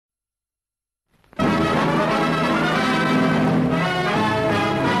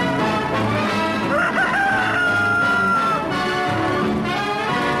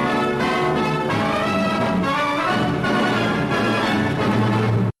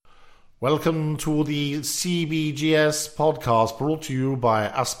Welcome to the CBGS podcast brought to you by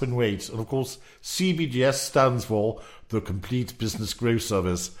Aspen Waite. And of course, CBGS stands for the Complete Business Growth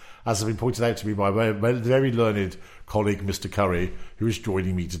Service, as has been pointed out to me by my very learned colleague, Mr. Curry, who is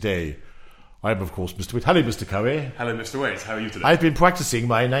joining me today. I am, of course, Mr. Waite. Hello, Mr. Curry. Hello, Mr. Waite. How are you today? I've been practicing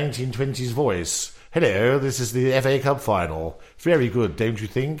my 1920s voice. Hello, this is the FA Cup final. Very good, don't you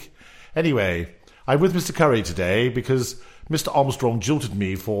think? Anyway, I'm with Mr. Curry today because Mr. Armstrong jilted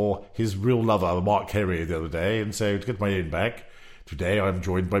me for his real lover, Mark Carey, the other day, and so to get my own back, today I'm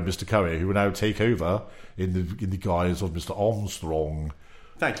joined by Mr. Curry, who will now take over in the guise of Mr. Armstrong.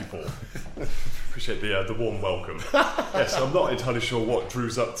 Thank you, Paul. Appreciate the warm welcome. Yes, I'm not entirely sure what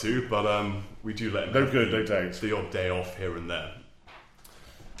Drew's up to, but we do let him no good, no doubt. The odd day off here and there.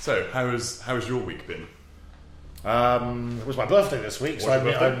 So, how has your week been? It was my birthday this week, so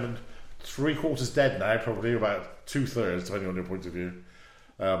I'm 3/4 dead now, probably about 2/3, depending on your point of view.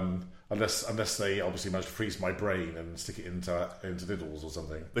 Unless they obviously manage to freeze my brain and stick it into Diddles or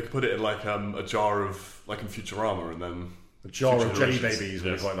something. They could put it in like a jar of, like in Futurama, and then a jar of jelly babies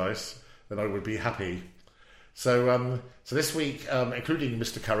would be quite nice. Then I would be happy. So this week, including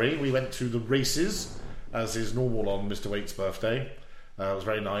Mr. Curry, we went to the races, as is normal on Mr. Waite's birthday. It was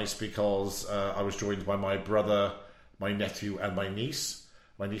very nice because I was joined by my brother, my nephew, and my niece.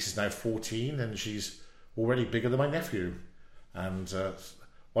 My niece is now 14 and she's already bigger than my nephew, and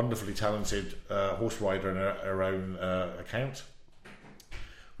wonderfully talented horse rider in her own account.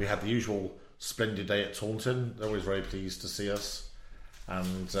 We had the usual splendid day at Taunton. They're always very pleased to see us,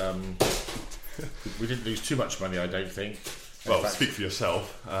 and we didn't lose too much money, I don't think. Well, speak for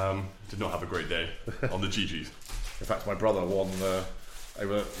yourself. Did not have a great day on the GGs. In fact, my brother and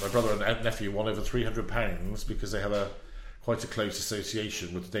nephew won over £300 because they have quite a close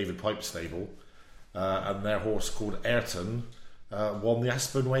association with the David Pipe stable, and their horse called Ayrton won the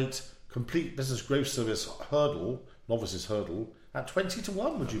Aspen Waite Complete Business Growth Service hurdle, novices hurdle, at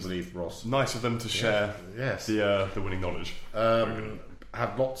 20-1. Would you believe, Ross? Nice of them to share the winning knowledge.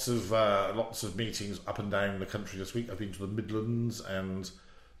 Had lots of meetings up and down the country this week. I've been to the Midlands and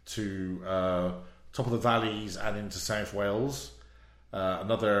to top of the valleys and into South Wales.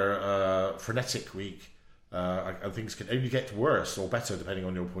 Another frenetic week. And things can only get worse or better depending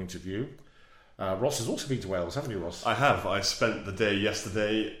on your point of view. Ross has also been to Wales, haven't you, Ross? I have. I spent the day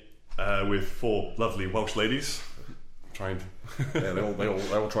yesterday with 4 lovely Welsh ladies. Trying. Yeah, they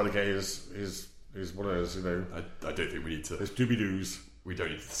all try to get his what it is, you know. I don't think we need to. His doobie-doos. We don't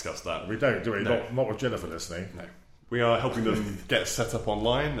need to discuss that. We don't, do we? No. Not with Jennifer listening. No. We are helping them get set up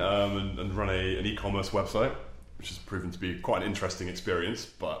online and run an e-commerce website, which has proven to be quite an interesting experience,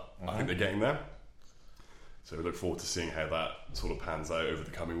 but I think they're getting there. So we look forward to seeing how that sort of pans out over the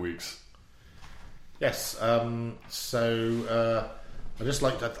coming weeks. Yes. I'd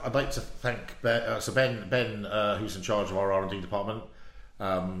like to thank Ben. Ben, who's in charge of our R&D department,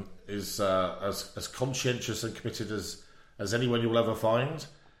 is as conscientious and committed as anyone you'll ever find.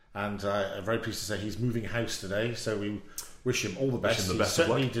 And I'm very pleased to say he's moving house today. So we wish him all the best. He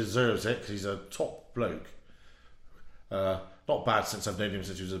certainly deserves it because he's a top bloke. Not bad since I've known him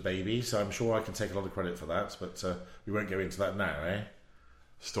since he was a baby, so I'm sure I can take a lot of credit for that, but we won't go into that now, eh?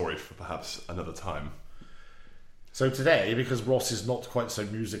 Story for perhaps another time. So today, because Ross is not quite so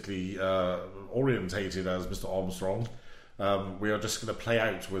musically orientated as Mr. Armstrong, we are just going to play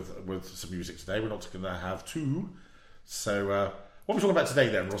out with some music today. We're not going to have two. So what are we talking about today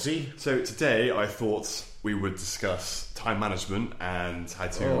then, Rossi? So today I thought we would discuss time management and how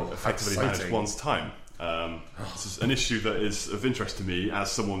to effectively manage one's time. This is an issue that is of interest to me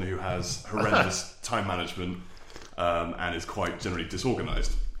as someone who has horrendous time management and is quite generally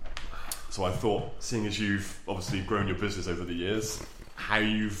disorganised. So I thought, seeing as you've obviously grown your business over the years, how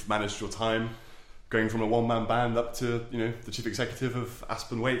you've managed your time going from a one-man band up to, the chief executive of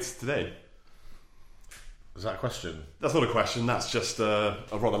Aspen Waite today. Is that a question? That's not a question. That's just a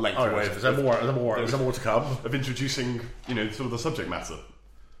rather lengthy way. Is there more to come? Of introducing, sort of the subject matter.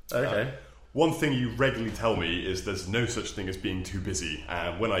 Okay. One thing you regularly tell me is there's no such thing as being too busy,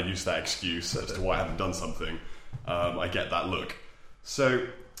 and when I use that excuse as to why I haven't done something, I get that look. So,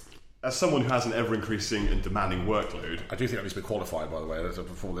 as someone who has an ever-increasing and demanding workload... I do think that needs to be qualified, by the way,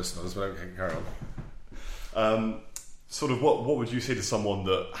 for listeners, but okay, carry on. Sort of what would you say to someone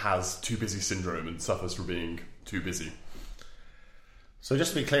that has too busy syndrome and suffers from being too busy? So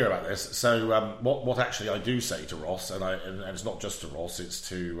just to be clear about this, what actually I do say to Ross, and it's not just to Ross, it's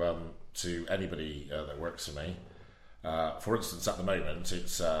to anybody that works for me. For instance, at the moment,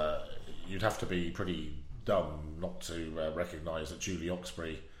 it's you'd have to be pretty dumb not to recognise that Julie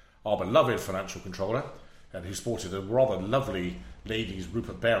Oxbury, our beloved financial controller, and who sported a rather lovely ladies'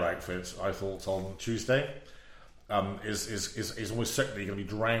 Rupert Bear outfit, I thought, on Tuesday, is almost certainly going to be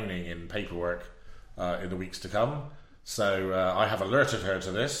drowning in paperwork in the weeks to come. So I have alerted her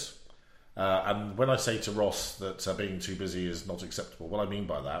to this. And when I say to Ross that being too busy is not acceptable, what I mean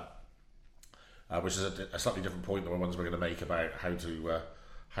by that, which is a slightly different point than the ones we're going to make about how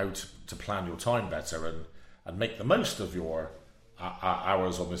to plan your time better and make the most of your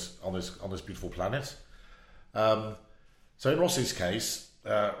hours on this beautiful planet. So in Ross's case,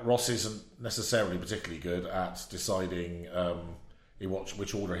 Ross isn't necessarily particularly good at deciding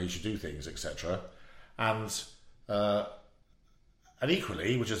which order he should do things, etc. And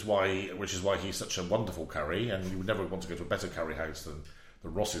equally, which is why he's such a wonderful curry, and you would never want to go to a better curry house than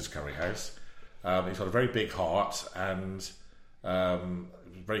Ross's curry house. He's got a very big heart and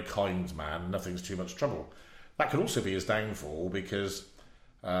very kind man. Nothing's too much trouble. That could also be his downfall, because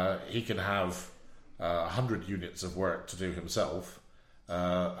he can have 100 units of work to do himself,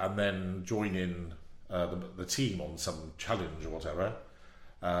 and then join in the team on some challenge or whatever,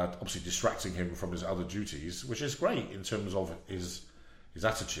 obviously distracting him from his other duties, which is great in terms of his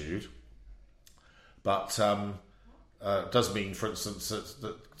attitude, but does mean, for instance,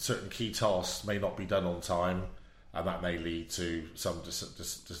 that certain key tasks may not be done on time, and that may lead to some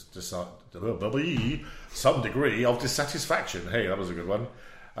degree of dissatisfaction. Hey, that was a good one.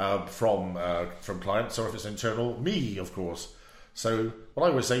 From clients, or if it's internal, me, of course. So what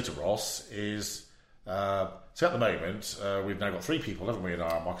I would say to Ross is, so at the moment we've now got 3 people, haven't we, in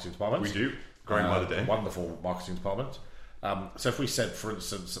our marketing department? We do. Growing by the day. A wonderful marketing department. So if we said, for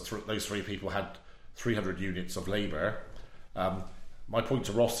instance, that those 3 people had 300 units of labour, my point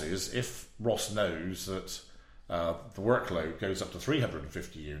to Ross is, if Ross knows that the workload goes up to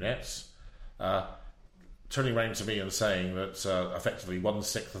 350 units, turning around to me and saying that effectively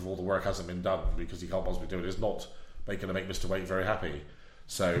 1/6 of all the work hasn't been done because he can't possibly do it is not going to make Mr. Waite very happy.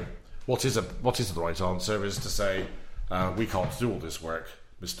 So what is the right answer is to say, we can't do all this work,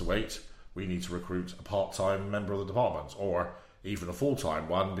 Mr. Waite. We need to recruit a part-time member of the department, or even a full-time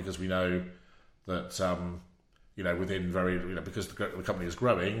one, because we know that because the company is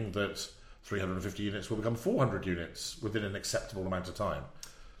growing, that 350 units will become 400 units within an acceptable amount of time.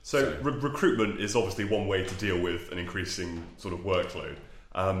 So recruitment is obviously one way to deal with an increasing sort of workload,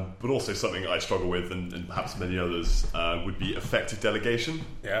 but also something I struggle with, and perhaps many others, would be effective delegation.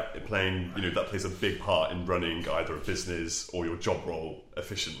 Yeah, that plays a big part in running either a business or your job role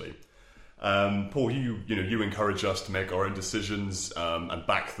efficiently. Paul, you encourage us to make our own decisions and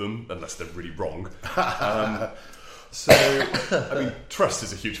back them unless they're really wrong. So, I mean, trust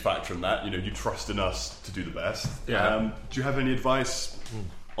is a huge factor in that. You trust in us to do the best. Yeah. Do you have any advice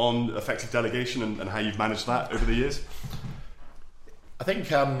on effective delegation and how you've managed that over the years? I think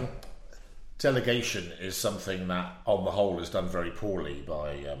delegation is something that, on the whole, is done very poorly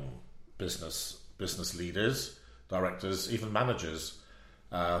by business leaders, directors, even managers.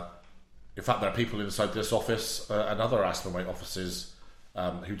 In fact, there are people inside this office and other Aspen Waite offices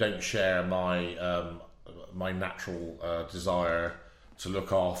who don't share my natural desire to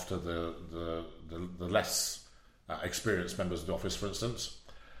look after the less experienced members of the office, for instance.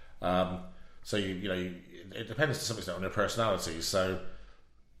 So it depends to some extent on their personality. So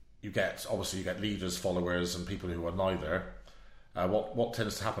you get leaders, followers, and people who are neither. What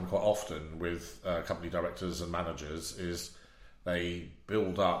tends to happen quite often with company directors and managers is they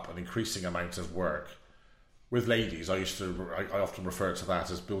build up an increasing amount of work. With ladies, I often refer to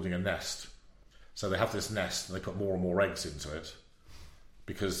that as building a nest. So they have this nest and they put more and more eggs into it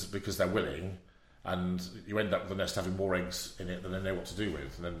because they're willing, and you end up with the nest having more eggs in it than they know what to do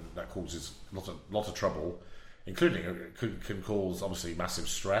with, and then that causes a lot of trouble, including can cause obviously massive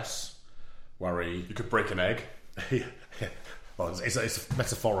stress, worry. You could break an egg. Yeah. Well, it's a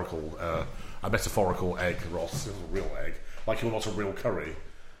metaphorical egg, Ross. It's a real egg, like you're not a real curry.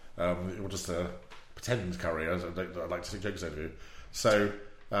 You're just a pretend curry. I like to take jokes over you. So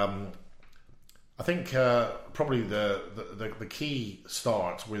I think probably the key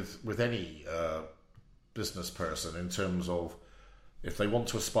start with any business person, in terms of if they want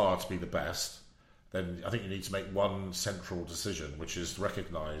to aspire to be the best, then I think you need to make one central decision, which is to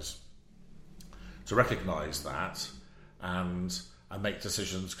recognise that and make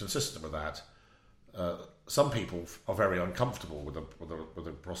decisions consistent with that. Some people are very uncomfortable with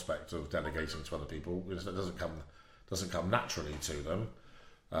the prospect of delegating to other people because it doesn't come naturally to them.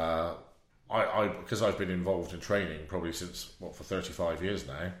 Because I've been involved in training probably since for 35 years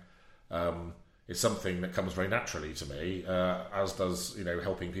now. It's something that comes very naturally to me, as does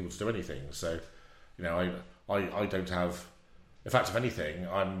helping people to do anything. So I don't have in fact, if anything,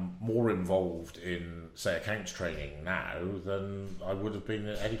 I'm more involved in, say, accounts training now than I would have been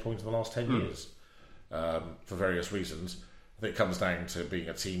at any point in the last 10 years, for various reasons. I think it comes down to being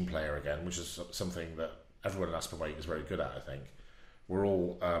a team player again, which is something that everyone in Aspen Wake is very good at, I think. We're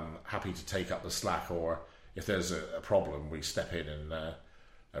all happy to take up the slack, or if there's a problem, we step in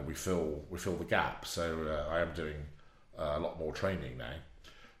and we fill the gap. So I am doing a lot more training now.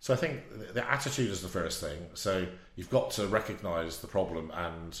 So I think the attitude is the first thing. So you've got to recognise the problem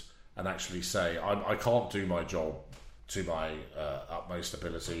and actually say, I can't do my job to my utmost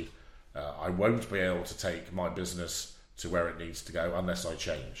ability. I won't be able to take my business to where it needs to go unless I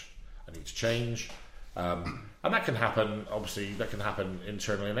change. I need to change. And that can happen, obviously, that can happen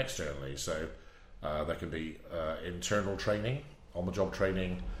internally and externally. So there can be internal training, on-the-job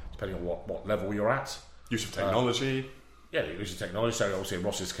training, depending on what level you're at. Use of technology. Yeah, use of technology. So obviously in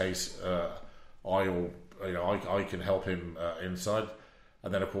Ross's case, I can help him inside.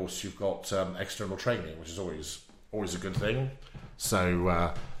 And then, of course, you've got external training, which is always a good thing.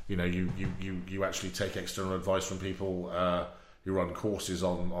 So, you actually take external advice from people who run courses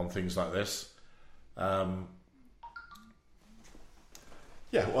on things like this.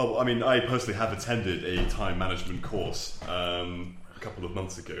 Yeah, well, I mean, I personally have attended a time management course a couple of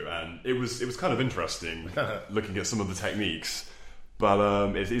months ago, and it was kind of interesting looking at some of the techniques,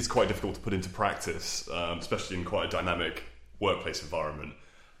 but it is quite difficult to put into practice, especially in quite a dynamic workplace environment.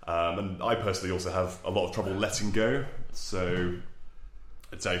 And I personally also have a lot of trouble letting go, so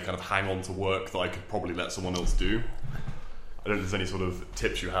I'd say kind of hang on to work that I could probably let someone else do. I don't know if there's any sort of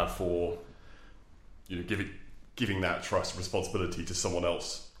tips you have for giving that trust and responsibility to someone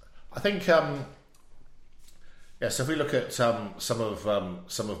else. I think, so if we look at some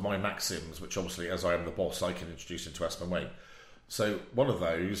of my maxims, which obviously, as I am the boss, I can introduce into Aspen Wake. So one of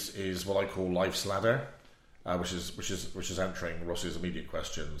those is what I call life's ladder, which is answering Ross's immediate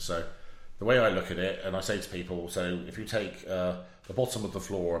question. So the way I look at it, and I say to people, so if you take the bottom of the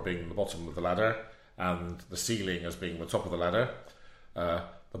floor being the bottom of the ladder, and the ceiling as being the top of the ladder.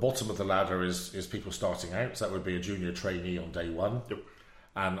 The bottom of the ladder is people starting out, so that would be a junior trainee on day one. Yep.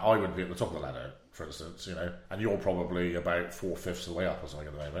 And I would be at the top of the ladder, for instance, and you're probably about 4/5 of the way up or something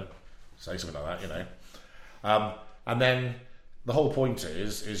at the moment. Say something like that, And then the whole point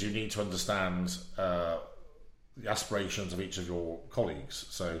is you need to understand the aspirations of each of your colleagues.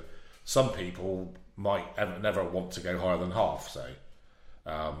 So some people might never want to go higher than half, say,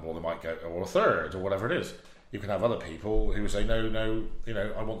 or they might go, or a third, or whatever it is. You can have other people who say, no,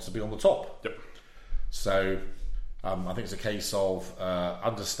 I want to be on the top. Yep. So I think it's a case of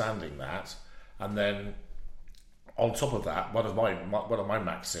understanding that, and then on top of that, one of my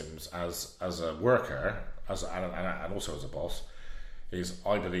maxims as a worker, and also as a boss, is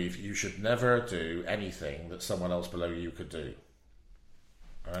I believe you should never do anything that someone else below you could do.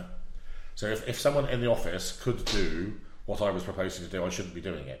 All right. So if someone in the office could do what I was proposing to do, I shouldn't be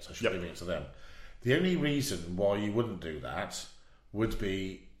doing it. I should be giving it to them. The only reason why you wouldn't do that would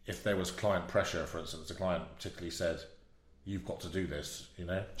be if there was client pressure, for instance. The client particularly said, you've got to do this,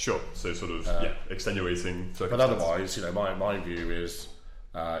 Sure, so sort of, extenuating circumstances. But otherwise, my view is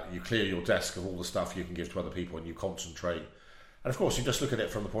you clear your desk of all the stuff you can give to other people and you concentrate. And of course, you just look at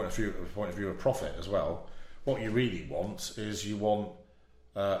it from the point of view of profit as well. What you really want is you want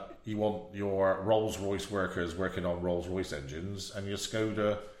your Rolls-Royce workers working on Rolls-Royce engines and your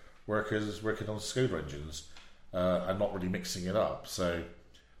Skoda workers working on Skoda engines, and not really mixing it up. So,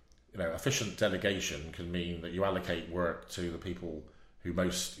 efficient delegation can mean that you allocate work to the people who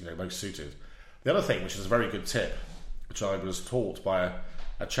most suited. The other thing, which is a very good tip, which I was taught by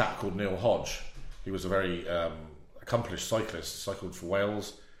a chap called Neil Hodge. He was a very accomplished cyclist, cycled for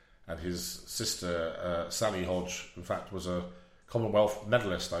Wales, and his sister Sally Hodge, in fact, was a Commonwealth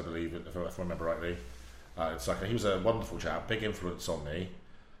medalist, I believe, if I remember rightly. In cycling. He was a wonderful chap, big influence on me.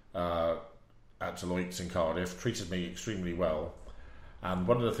 At Deloitte in Cardiff, treated me extremely well, and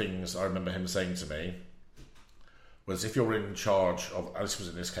one of the things I remember him saying to me was, if you're in charge of, this was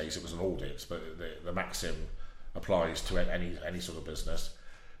in this case, it was an audit, but the maxim applies to any sort of business.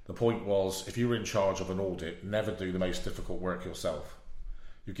 The point was, if you were in charge of an audit, never do the most difficult work yourself.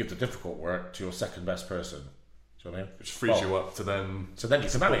 You give the difficult work to your second best person. Do you know what I mean? Which frees you up to then. So then you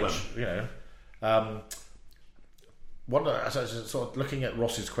can manage. Sort of looking at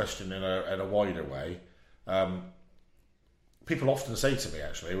Ross's question in a wider way, people often say to me,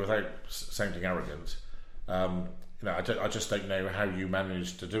 actually, without sounding arrogant, I just don't know how you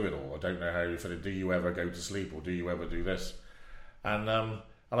manage to do it all. I don't know how. Do you ever go to sleep, or do you ever do this? And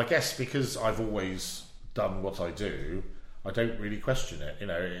I guess because I've always done what I do, I don't really question it.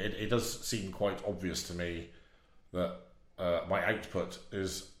 It does seem quite obvious to me that my output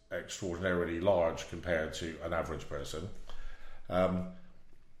is extraordinarily large compared to an average person. And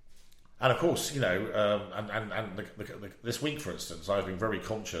of course, this week, for instance, I've been very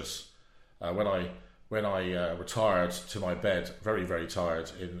conscious when I retired to my bed, very, very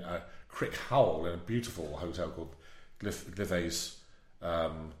tired, in Crick Howell, in a beautiful hotel called Glyface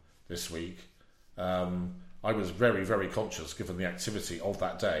this week. I was very, very conscious, given the activity of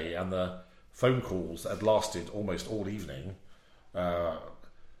that day and the phone calls that had lasted almost all evening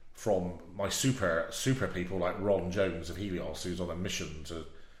from my super people like Ron Jones of Helios, who's on a mission to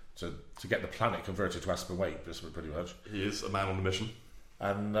get the planet converted to Aspen Weight, pretty much. He is a man on a mission.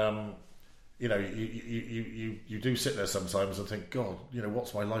 And, you do sit there sometimes and think, God,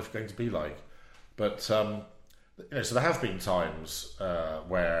 what's my life going to be like? But, so there have been times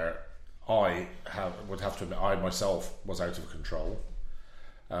where I would have to admit I myself was out of control.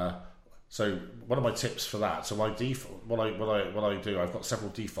 So one of my tips for that, so my what I do, I've got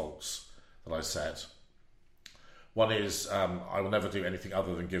several defaults that I set. One is I will never do anything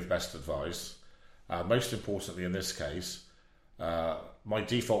other than give best advice. Most importantly in this case, my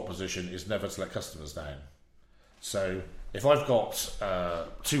default position is never to let customers down. So if I've got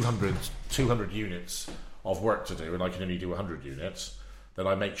 200 units of work to do and I can only do 100 units, then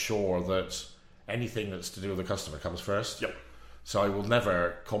I make sure that anything that's to do with the customer comes first. Yep. So I will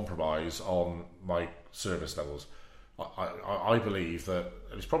never compromise on my service levels. I believe that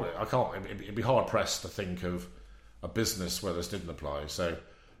it'd be hard pressed to think of a business where this didn't apply. So,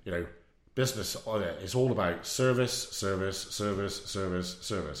 business is all about service.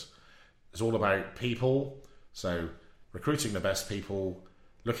 It's all about people. So recruiting the best people,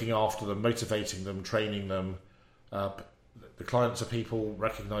 looking after them, motivating them, training them. The clients are people,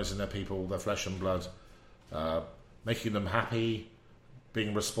 recognising their people, their flesh and blood, making them happy,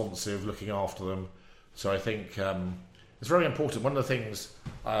 being responsive, looking after them. So I think it's very important. One of the things,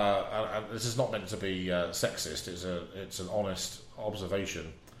 and this is not meant to be sexist, it's an honest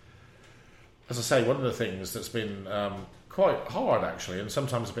observation. As I say, one of the things that's been quite hard actually, and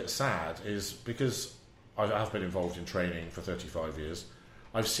sometimes a bit sad, is because I have been involved in training for 35 years,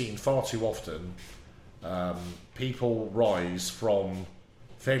 I've seen far too often people rise from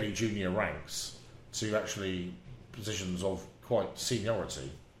fairly junior ranks to actually positions of quite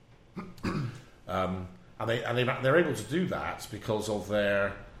seniority. And they're able to do that because of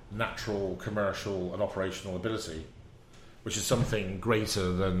their natural commercial and operational ability, which is something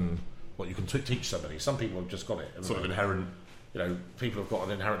greater than what you can teach somebody. Some people have just got it. Sort of inherent. People have got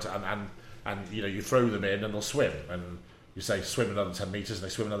an inherent... And you throw them in and they'll swim. And you say, swim another 10 metres, and they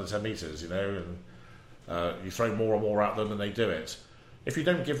swim another 10 metres, and you throw more and more at them and they do it. If you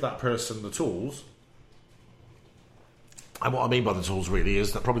don't give that person the tools... And what I mean by the tools really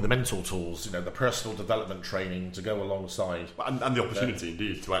is that probably the mental tools, the personal development training to go alongside, and the opportunity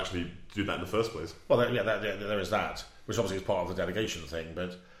indeed to actually do that in the first place. Well, there is that, which obviously is part of the delegation thing.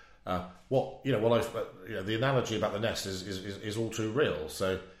 But the analogy about the nest is all too real.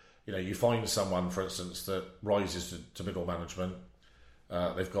 So you find someone, for instance, that rises to middle management.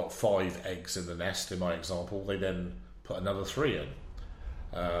 They've got 5 eggs in the nest. In my example, they then put another 3 in.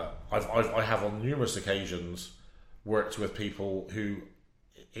 I have on numerous occasions worked with people who,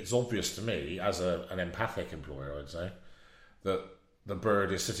 it's obvious to me as an empathic employer, I'd say, that the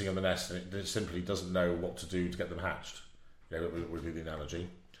bird is sitting in the nest and it simply doesn't know what to do to get them hatched. Would be the analogy.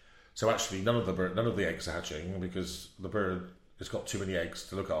 So actually, none of the eggs are hatching because the bird has got too many eggs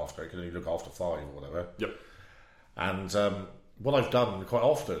to look after. It can only look after 5 or whatever. Yep. And what I've done quite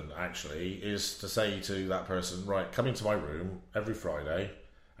often actually is to say to that person, right, come into my room every Friday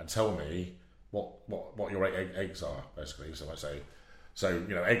and tell me what your eggs are, basically. So I say,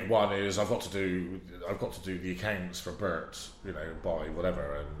 egg 1 is I've got to do the accounts for Bert, by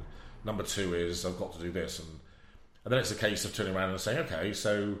whatever, and number 2 is I've got to do this, and then it's a case of turning around and saying, okay,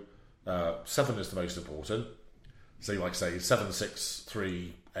 so 7 is the most important. So you might say 7, 6,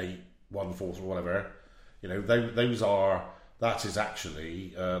 3, 8, 1, 4, or whatever. That is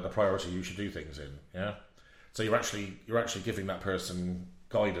actually the priority you should do things in. Yeah. So you're actually giving that person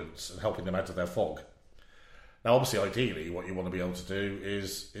guidance and helping them out of their fog. Now, obviously, ideally, what you want to be able to do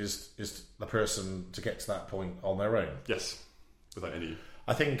is the person to get to that point on their own. Yes, without any.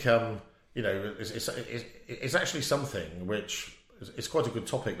 I think it's actually something which is quite a good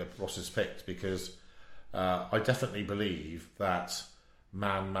topic that Ross has picked, because I definitely believe that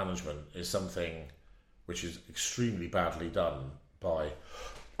man management is something which is extremely badly done by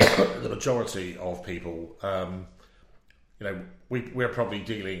the majority of people. We're probably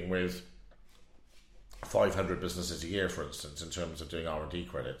dealing with 500 businesses a year, for instance, in terms of doing R&D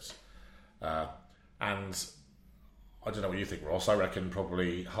credits, and I don't know what you think, Ross. I reckon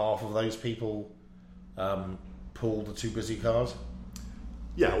probably half of those people pull the too busy card.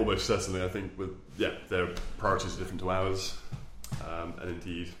 Yeah, almost certainly. I think their priorities are different to ours, and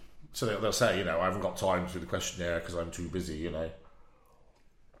indeed. So they'll say, I haven't got time to do the questionnaire because I'm too busy, And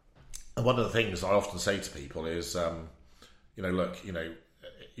one of the things I often say to people is, look,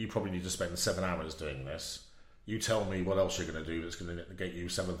 you probably need to spend 7 hours doing this. You tell me what else you're going to do that's going to get you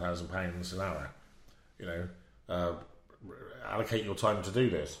 £7,000 an hour. Allocate your time to do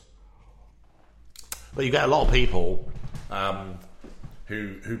this. But you get a lot of people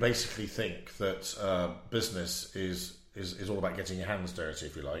who basically think that business is all about getting your hands dirty,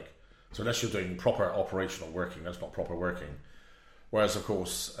 if you like. So unless you're doing proper operational working, that's not proper working. Whereas, of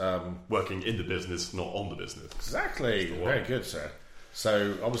course... working in the business, not on the business. Exactly. Very good, sir.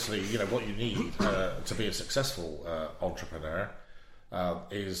 So, obviously, what you need to be a successful entrepreneur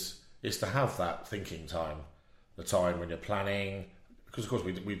is to have that thinking time. The time when you're planning. Because, of course,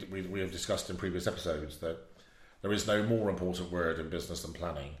 we have discussed in previous episodes that there is no more important word in business than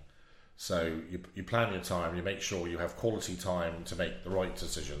planning. So, you plan your time, you make sure you have quality time to make the right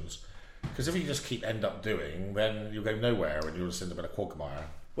decisions. Because if you just end up doing, then you'll go nowhere and you'll just end up in a quagmire.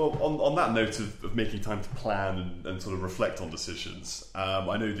 Well, on that note of making time to plan and sort of reflect on decisions,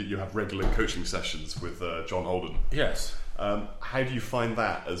 I know that you have regular coaching sessions with John Holden. Yes. How do you find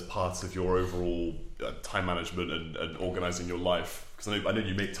that as part of your overall time management and organising your life? Because I know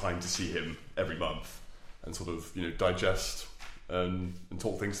you make time to see him every month and sort of digest and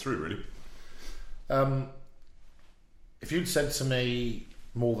talk things through, really. If you'd said to me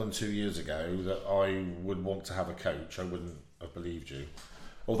more than 2 years ago that I would want to have a coach, I wouldn't have believed you.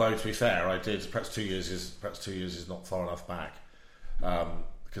 Although, to be fair, I did. Perhaps 2 years is not far enough back,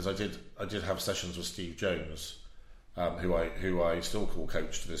 because I did have sessions with Steve Jones, who I still call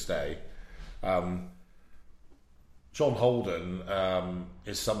coach to this day. John Holden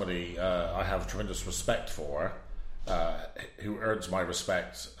is somebody I have tremendous respect for, who earns my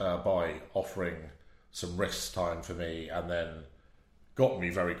respect by offering some risk time for me, and then got me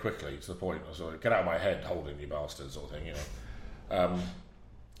very quickly to the point of sort of, get out of my head, Holden, you bastard, sort of thing,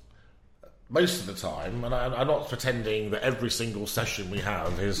 Most of the time, and I'm not pretending that every single session we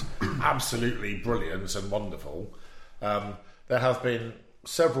have is absolutely brilliant and wonderful. There have been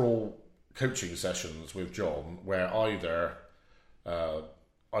several coaching sessions with John where either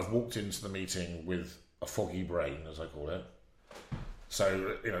I've walked into the meeting with a foggy brain, as I call it.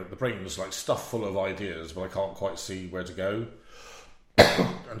 So, the brain's like stuffed full of ideas, but I can't quite see where to go.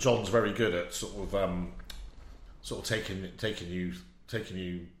 And John's very good at sort of taking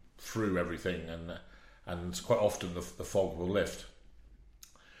you through everything, and quite often the fog will lift.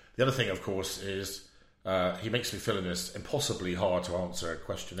 The other thing, of course, is he makes me fill in this impossibly hard to answer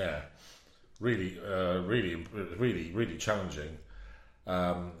questionnaire. Really challenging.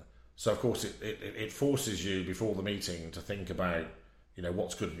 So, of course, it forces you before the meeting to think about,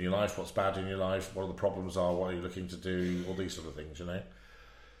 what's good in your life, what's bad in your life, what the problems are, what are you looking to do, all these sort of things,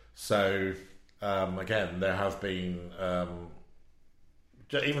 So, again, there have been,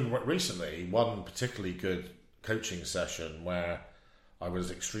 even recently, one particularly good coaching session where I was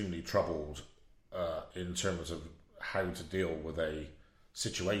extremely troubled in terms of how to deal with a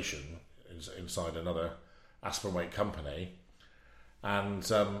situation inside another Aspen Weight company. And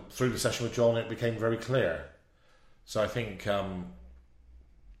through the session with John, it became very clear. So I think,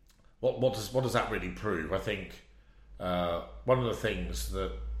 what does that really prove? I think one of the things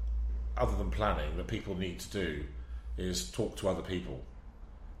that, other than planning, that people need to do is talk to other people.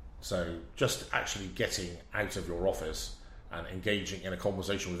 So just actually getting out of your office and engaging in a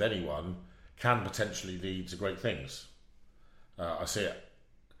conversation with anyone can potentially lead to great things. I see it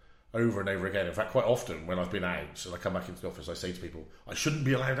over and over again. In fact, quite often when I've been out and I come back into the office, I say to people, I shouldn't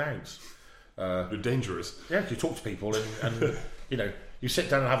be allowed out. You're dangerous. Yeah, you talk to people and you sit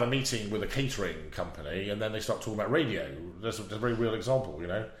down and have a meeting with a catering company and then they start talking about radio. There's a very real example,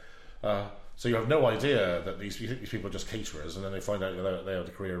 So you have no idea that these people are just caterers, and then they find out that they have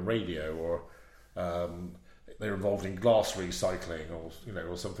a career in radio, or they're involved in glass recycling,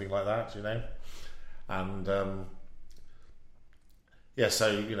 or something like that, And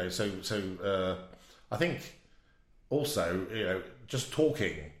I think also, just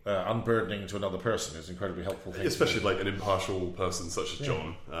talking, unburdening to another person is incredibly helpful. Especially like an impartial person such as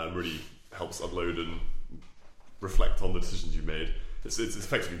John really helps upload and reflect on the decisions you made. It's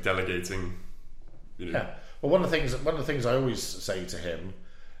effectively delegating. Yeah. Well, one of the things I always say to him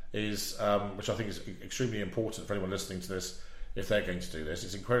is, which I think is extremely important for anyone listening to this, if they're going to do this,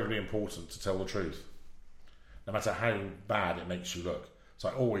 it's incredibly important to tell the truth, no matter how bad it makes you look. So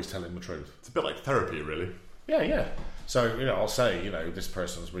I always tell him the truth. It's a bit like therapy, really. Yeah, yeah. So, I'll say, this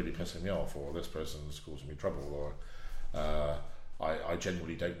person's really pissing me off, or this person's causing me trouble, or I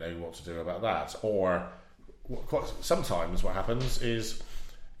genuinely don't know what to do about that. Or sometimes what happens is,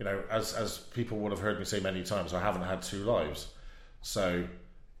 as people would have heard me say many times, I haven't had two lives. So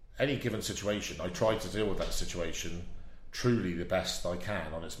any given situation, I try to deal with that situation truly the best I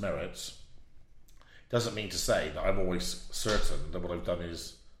can on its merits. Doesn't mean to say that I'm always certain that what I've done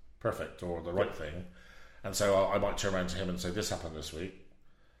is perfect or the right thing. And so I might turn around to him and say, this happened this week.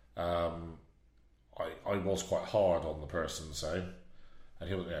 I was quite hard on the person, say. And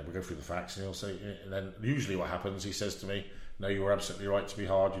we'll go through the facts, and he'll say, and then usually what happens, he says to me, no, you were absolutely right to be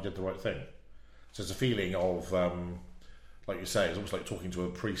hard, you did the right thing. So it's a feeling of, like you say, it's almost like talking to a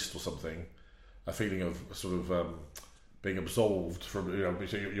priest or something, a feeling of sort of being absolved from,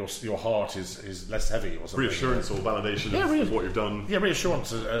 your heart is less heavy or something. Reassurance or validation of what you've done. Yeah, reassurance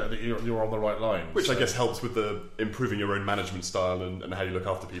that you're on the right line. Which I guess helps with the improving your own management style and how you look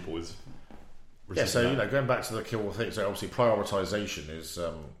after people is... Yeah, so going back to the core thing, so obviously prioritisation is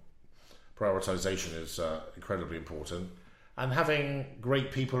incredibly important, and having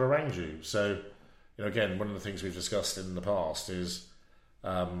great people around you. So, again, one of the things we've discussed in the past is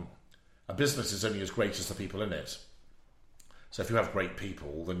a business is only as great as the people in it. So if you have great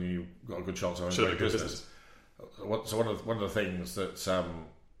people, then you've got a good chance of having a great business. So one of the things that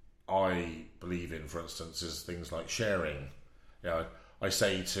I believe in, for instance, is things like sharing. I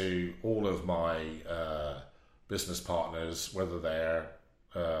say to all of my business partners, whether they're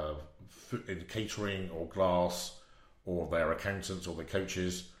in catering or glass, or they're accountants or they're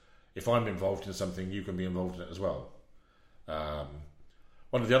coaches, if I'm involved in something, you can be involved in it as well.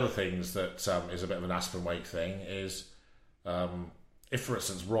 One of the other things that is a bit of an Aspen Wake thing is if, for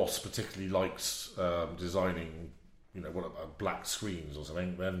instance, Ross particularly likes designing, black screens or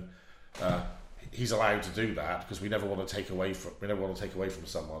something, then he's allowed to do that, because we never want to take away from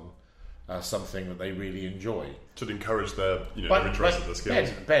someone something that they really enjoy. To encourage their interest in the skills.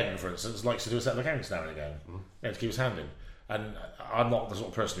 Ben, for instance, likes to do a set of accounts now and again, to keep his hand in. And I'm not the sort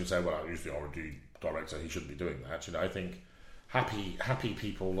of person who'd say, well, he's the R&D director, he shouldn't be doing that. I think happy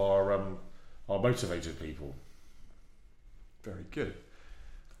people are motivated people. Very good.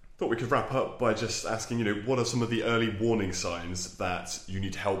 Thought we could wrap up by just asking, what are some of the early warning signs that you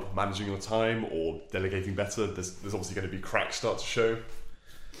need help managing your time or delegating better? There's obviously going to be cracks start to show.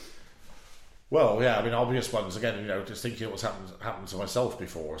 Well, yeah, obvious ones, again, just thinking of what's happened to myself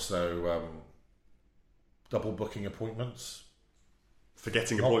before. So, double booking appointments.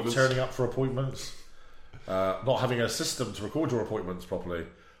 Forgetting appointments. Not turning up for appointments. Not having a system to record your appointments properly.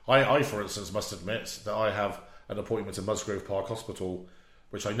 I, for instance, must admit that I have an appointment in Musgrove Park Hospital,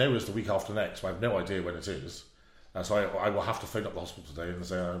 which I know is the week after next, but I have no idea when it is. So I will have to phone up the hospital today and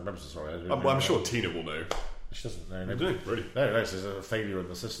say, I'm so sorry. I'm sure Tina will know. She doesn't know. No, really? No, there's a failure in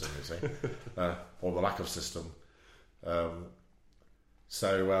the system, you see, or the lack of system.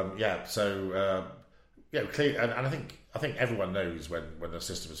 Clear, and I think everyone knows when the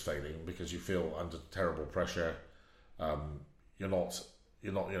system is failing, because you feel under terrible pressure. You're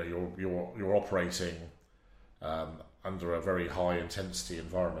operating under a very high intensity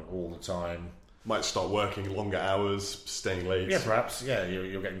environment all the time. Might start working longer hours, staying late. Yeah, perhaps. Yeah,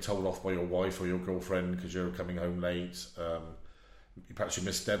 you're getting told off by your wife or your girlfriend because you're coming home late. Perhaps you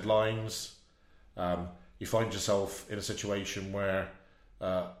miss deadlines. You find yourself in a situation where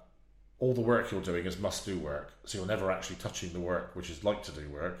all the work you're doing is must-do work, so you're never actually touching the work, which is like to do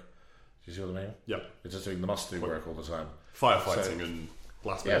work. Do you see what I mean? Yeah. You're just doing the must-do work all the time. Firefighting and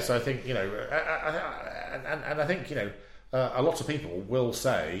blast. Yeah, so I think, and I think, a lot of people will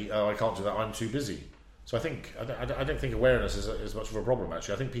say, "Oh, I can't do that. I'm too busy." So I don't think awareness is much of a problem.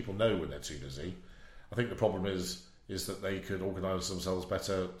 Actually, I think people know when they're too busy. I think the problem is that they could organise themselves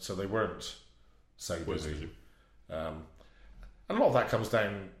better so they weren't so busy. And a lot of that comes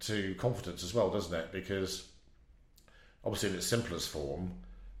down to confidence as well, doesn't it? Because obviously, in its simplest form,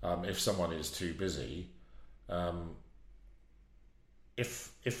 if someone is too busy,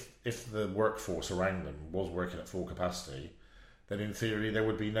 if the workforce around them was working at full capacity, then in theory there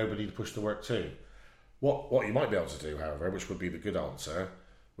would be nobody to push the work to. What you might be able to do, however, which would be the good answer,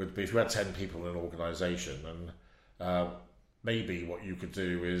 would be if you had 10 people in an organisation, and maybe what you could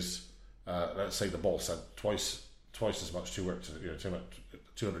do is, let's say the boss had twice as much to work to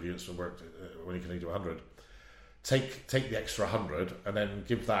 200 units of work when he can only do 100. Take the extra 100 and then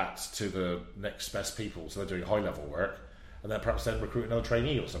give that to the next best people, so they're doing high level work. And then perhaps recruit another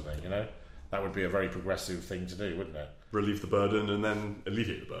trainee or something, That would be a very progressive thing to do, wouldn't it? Relieve the burden and then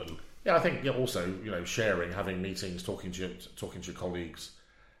alleviate the burden. Yeah, I think also, sharing, having meetings, talking to your colleagues,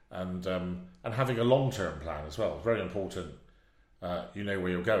 and having a long-term plan as well. Very important. You know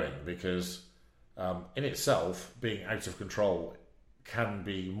where you're going, because in itself, being out of control can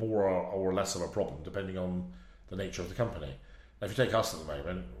be more or less of a problem depending on the nature of the company. Now, if you take us at the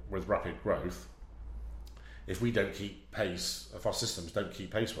moment with rapid growth, if we don't keep pace, if our systems don't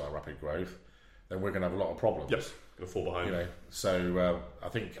keep pace with our rapid growth, then we're going to have a lot of problems. Yep, going to fall behind. You know, so I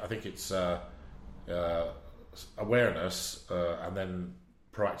think it's awareness and then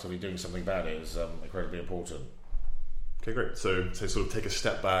proactively doing something about it is incredibly important. Okay, great. So sort of take a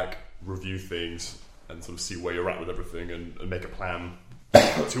step back, review things, and sort of see where you're at with everything, and make a plan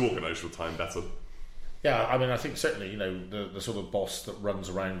to organise your time better. Yeah, I mean, I think certainly, you know, the sort of boss that runs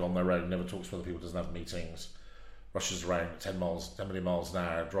around on their own, never talks to other people, doesn't have meetings, rushes around at 10 million miles an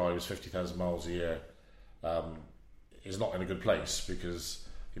hour, drives 50,000 miles a year, is not in a good place, because,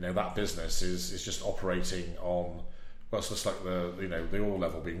 you know, that business is just operating on, well, it's just like the oil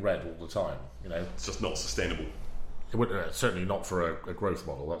level being red all the time, you know. It's just not sustainable. It would, certainly not for a growth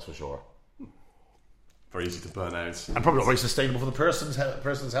model, that's for sure. Very easy to burn out. And probably not very sustainable for the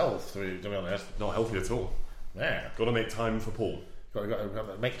person's health, to be honest. Not healthy at all. Yeah. Got to make time for Paul. Got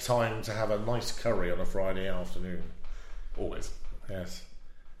to make time to have a nice curry on a Friday afternoon. Always. Yes.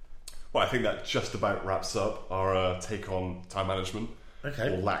 Well, I think that just about wraps up our take on time management,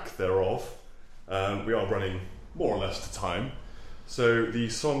 or lack thereof. We are running more or less to time. So the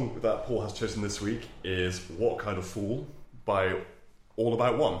song that Paul has chosen this week is What Kind of Fool by All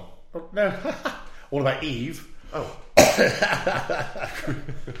About One. Oh, no. All About Eve. Oh. You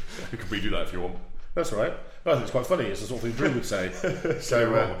can redo that if you want. That's all right. Well, I think it's quite funny. It's the sort of thing Drew would say.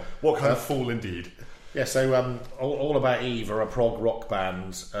 So, what kind of fool indeed? Yeah, so All About Eve are a prog rock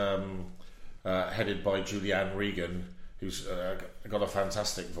band headed by Julianne Regan, who's got a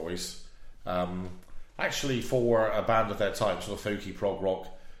fantastic voice. Actually, for a band of their type, sort of folky prog rock,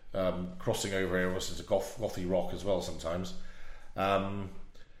 crossing over here into gothy rock as well sometimes.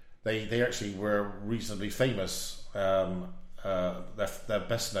 They actually were reasonably famous. Their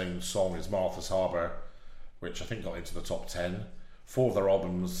best known song is Martha's Harbour, which I think got into the top 10. 4 of their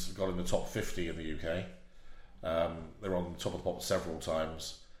albums got in the top 50 in the UK. They were on top of the pop several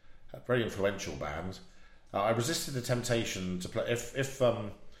times. A very influential band. I resisted the temptation to play.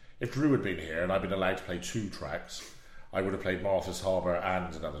 If Drew had been here and I'd been allowed to play 2 tracks, I would have played Martha's Harbour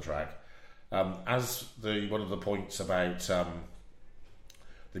and another track. As one of the points about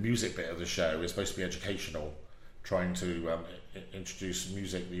the music bit of the show is supposed to be educational, trying to introduce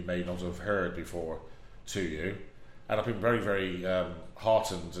music that you may not have heard before to you. And I've been very, very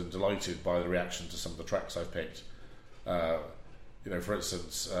heartened and delighted by the reaction to some of the tracks I've picked. For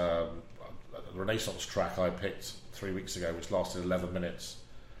instance, the Renaissance track I picked 3 weeks ago, which lasted 11 minutes,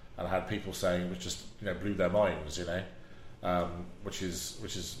 and I had people saying, which just blew their minds, which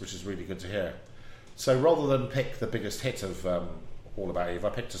is really good to hear. So rather than pick the biggest hit of All About Eve, I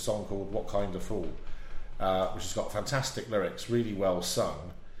picked a song called What Kind of Fool, which has got fantastic lyrics, really well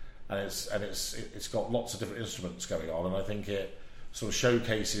sung, and it's got lots of different instruments going on, and I think it sort of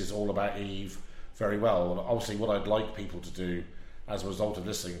showcases All About Eve very well. And obviously, what I'd like people to do as a result of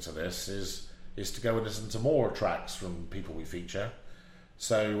listening to this is to go and listen to more tracks from people we feature.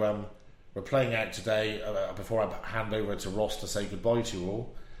 So we're playing out today, before I hand over to Ross to say goodbye to you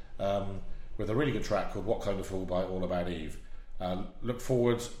all, with a really good track called What Kind of Fool by All About Eve. Look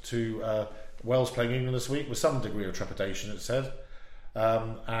forward to Wales playing England this week with some degree of trepidation, it said.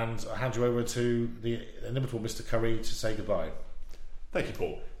 And I'll hand you over to the inimitable Mr. Curry to say goodbye. Thank you,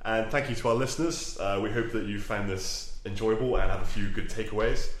 Paul. And thank you to our listeners. We hope that you found this enjoyable and have a few good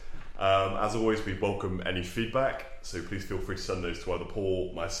takeaways. As always, we welcome any feedback, so please feel free to send those to either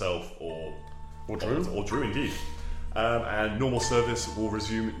Paul, myself, or Drew. Or Drew, indeed. And normal service will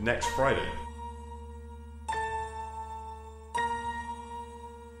resume next Friday.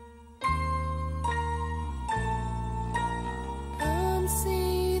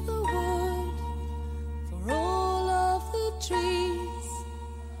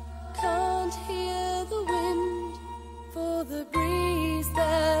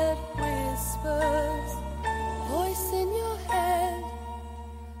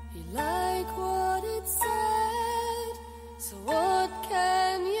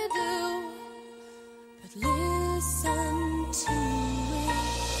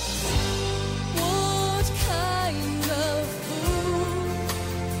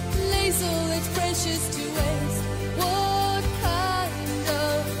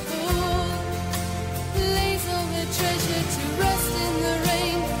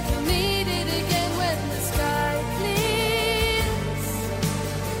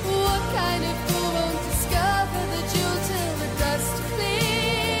 Kind of fool won't discover the jewel till the dust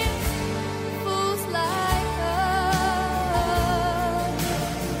clears.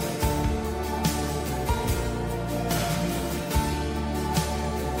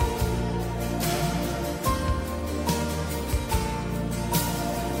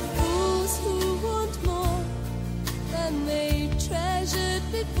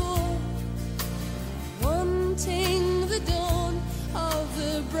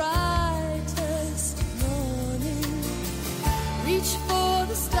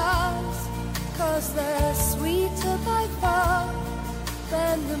 'cause they're sweeter by far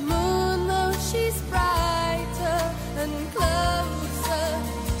than the moon, though she's brighter and closer.